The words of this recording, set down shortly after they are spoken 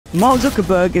Mark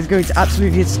Zuckerberg is going to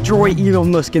absolutely destroy Elon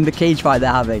Musk in the cage fight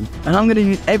they're having. And I'm going to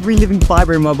use every living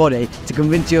fiber in my body to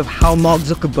convince you of how Mark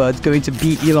Zuckerberg's going to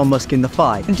beat Elon Musk in the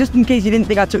fight. And just in case you didn't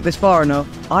think I took this far enough,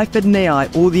 I fed an AI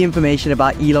all the information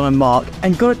about Elon and Mark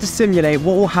and got it to simulate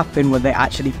what will happen when they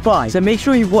actually fight. So make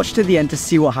sure you watch to the end to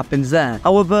see what happens there.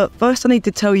 However, first I need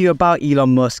to tell you about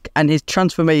Elon Musk and his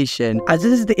transformation, as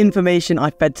this is the information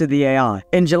I fed to the AI.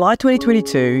 In July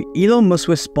 2022, Elon Musk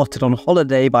was spotted on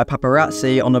holiday by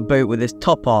paparazzi on a boat with his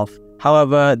top off.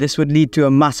 However, this would lead to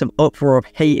a massive uproar of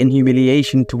hate and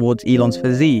humiliation towards Elon's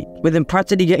physique, with him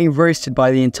practically getting roasted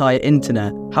by the entire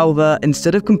internet. However,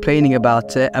 instead of complaining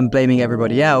about it and blaming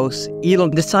everybody else,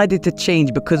 Elon decided to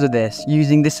change because of this,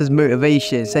 using this as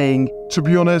motivation, saying, "To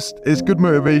be honest, it's good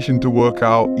motivation to work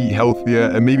out, eat healthier,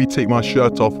 and maybe take my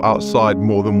shirt off outside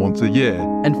more than once a year."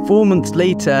 And 4 months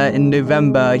later, in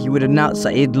November, he would announce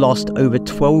that he'd lost over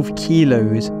 12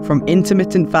 kilos from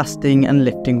intermittent fasting and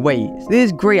lifting weights. It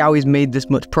is great how he's made this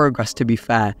much progress, to be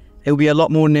fair. He'll be a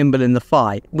lot more nimble in the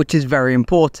fight, which is very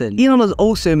important. Elon has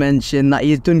also mentioned that he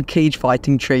has done cage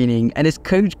fighting training, and his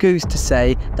coach goes to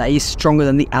say that he's stronger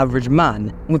than the average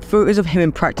man, with photos of him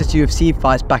in practice UFC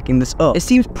fights backing this up. It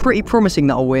seems pretty promising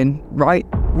that I'll win, right?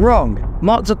 Wrong.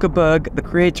 Mark Zuckerberg, the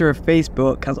creator of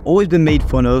Facebook, has always been made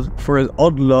fun of for his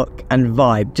odd look and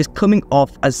vibe, just coming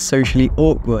off as socially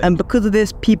awkward. And because of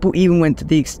this, people even went to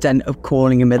the extent of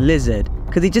calling him a lizard,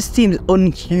 because he just seems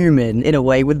unhuman in a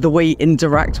way with the way he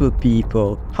interacts with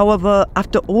people. However,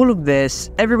 after all of this,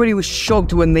 everybody was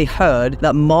shocked when they heard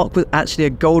that Mark was actually a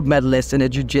gold medalist in a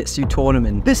jiu-jitsu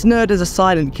tournament. "This nerd is a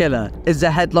silent killer" is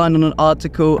the headline on an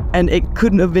article, and it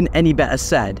couldn't have been any better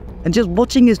said. And just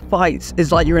watching his fights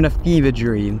is like you're in a fever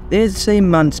dream. There's the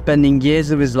same man spending years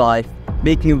of his life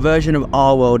making a version of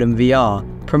our world in VR,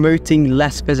 promoting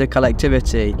less physical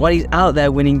activity, while he's out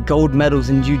there winning gold medals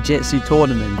in jiu-jitsu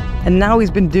tournaments. And now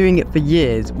he's been doing it for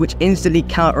years, which instantly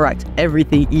counteracts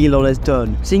everything Elon has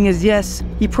done. Seeing as yes,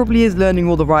 he probably is learning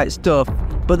all the right stuff,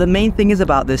 but the main thing is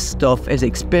about this stuff is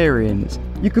experience.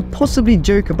 You could possibly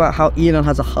joke about how Elon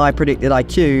has a high predicted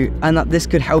IQ and that this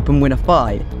could help him win a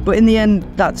fight, but in the end,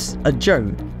 that's a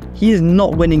joke. He is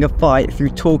not winning a fight through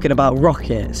talking about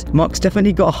rockets. Mark's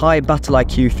definitely got a high battle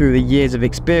IQ through the years of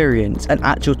experience and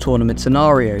actual tournament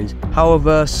scenarios.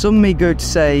 However, some may go to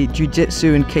say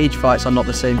jiu-jitsu and cage fights are not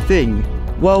the same thing.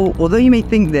 Well, although you may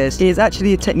think this, it is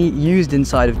actually a technique used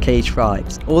inside of cage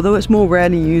fights. Although it's more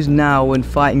rarely used now in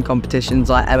fighting competitions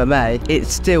like MMA, it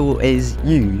still is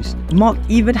used. Mark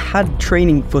even had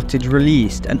training footage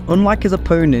released, and unlike his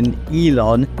opponent,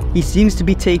 Elon, he seems to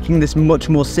be taking this much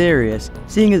more serious,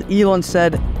 seeing as Elon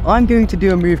said, "I'm going to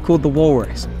do a move called the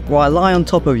walrus, where I lie on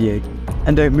top of you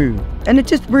and don't move." And it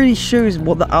just really shows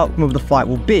what the outcome of the fight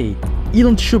will be.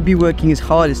 Elon should be working his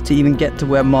hardest to even get to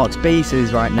where Mark's base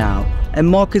is right now. And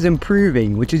Mark is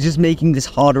improving, which is just making this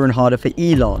harder and harder for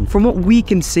Elon. From what we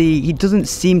can see, he doesn't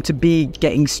seem to be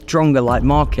getting stronger like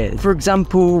Mark is. For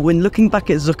example, when looking back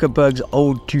at Zuckerberg's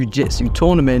old jiu-jitsu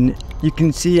tournament, you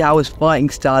can see how his fighting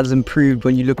style has improved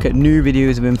when you look at new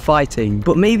videos of him fighting.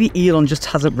 But maybe Elon just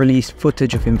hasn't released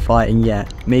footage of him fighting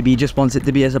yet. Maybe he just wants it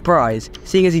to be a surprise,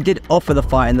 seeing as he did offer the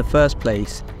fight in the first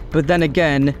place. But then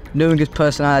again, knowing his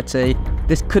personality,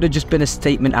 this could have just been a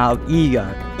statement out of ego.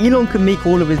 Elon can make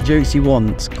all of his jokes he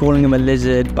wants, calling him a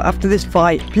lizard, but after this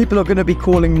fight, people are going to be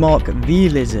calling Mark the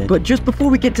lizard. But just before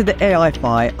we get to the AI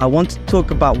fight, I want to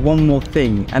talk about one more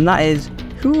thing, and that is,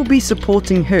 who will be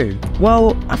supporting who?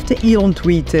 Well, after Elon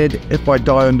tweeted, "If I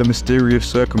die under mysterious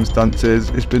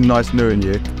circumstances, it's been nice knowing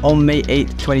you," on May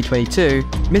 8th, 2022,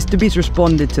 Mr. Beast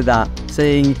responded to that,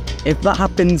 saying, "If that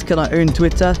happens, can I own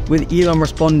Twitter?" With Elon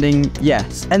responding,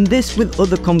 yes. And this, with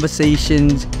other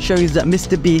conversations, shows that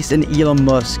Mr. Beast and Elon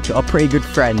Musk are pretty good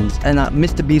friends, and that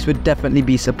Mr. Beast would definitely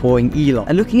be supporting Elon.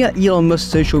 And looking at Elon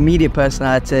Musk's social media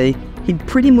personality, he'd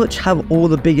pretty much have all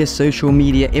the biggest social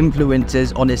media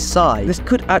influencers on his side. This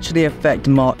could actually affect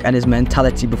Mark and his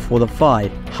mentality before the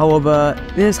fight. However,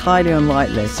 this is highly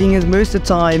unlikely, seeing as most of the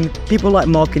time, people like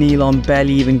Mark and Elon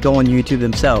barely even go on YouTube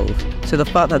themselves. So the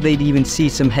fact that they'd even see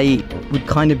some hate would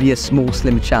kind of be a small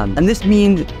slim chance. And this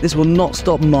means this will not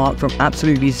stop Mark from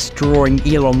absolutely destroying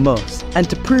Elon Musk. And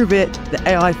to prove it, the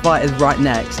AI fight is right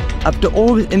next. After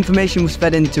all this information was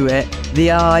fed into it, the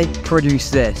AI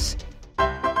produced this.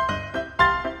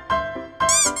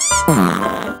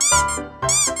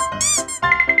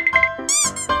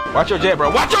 Watch your jet, bro.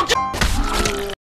 Watch your jet!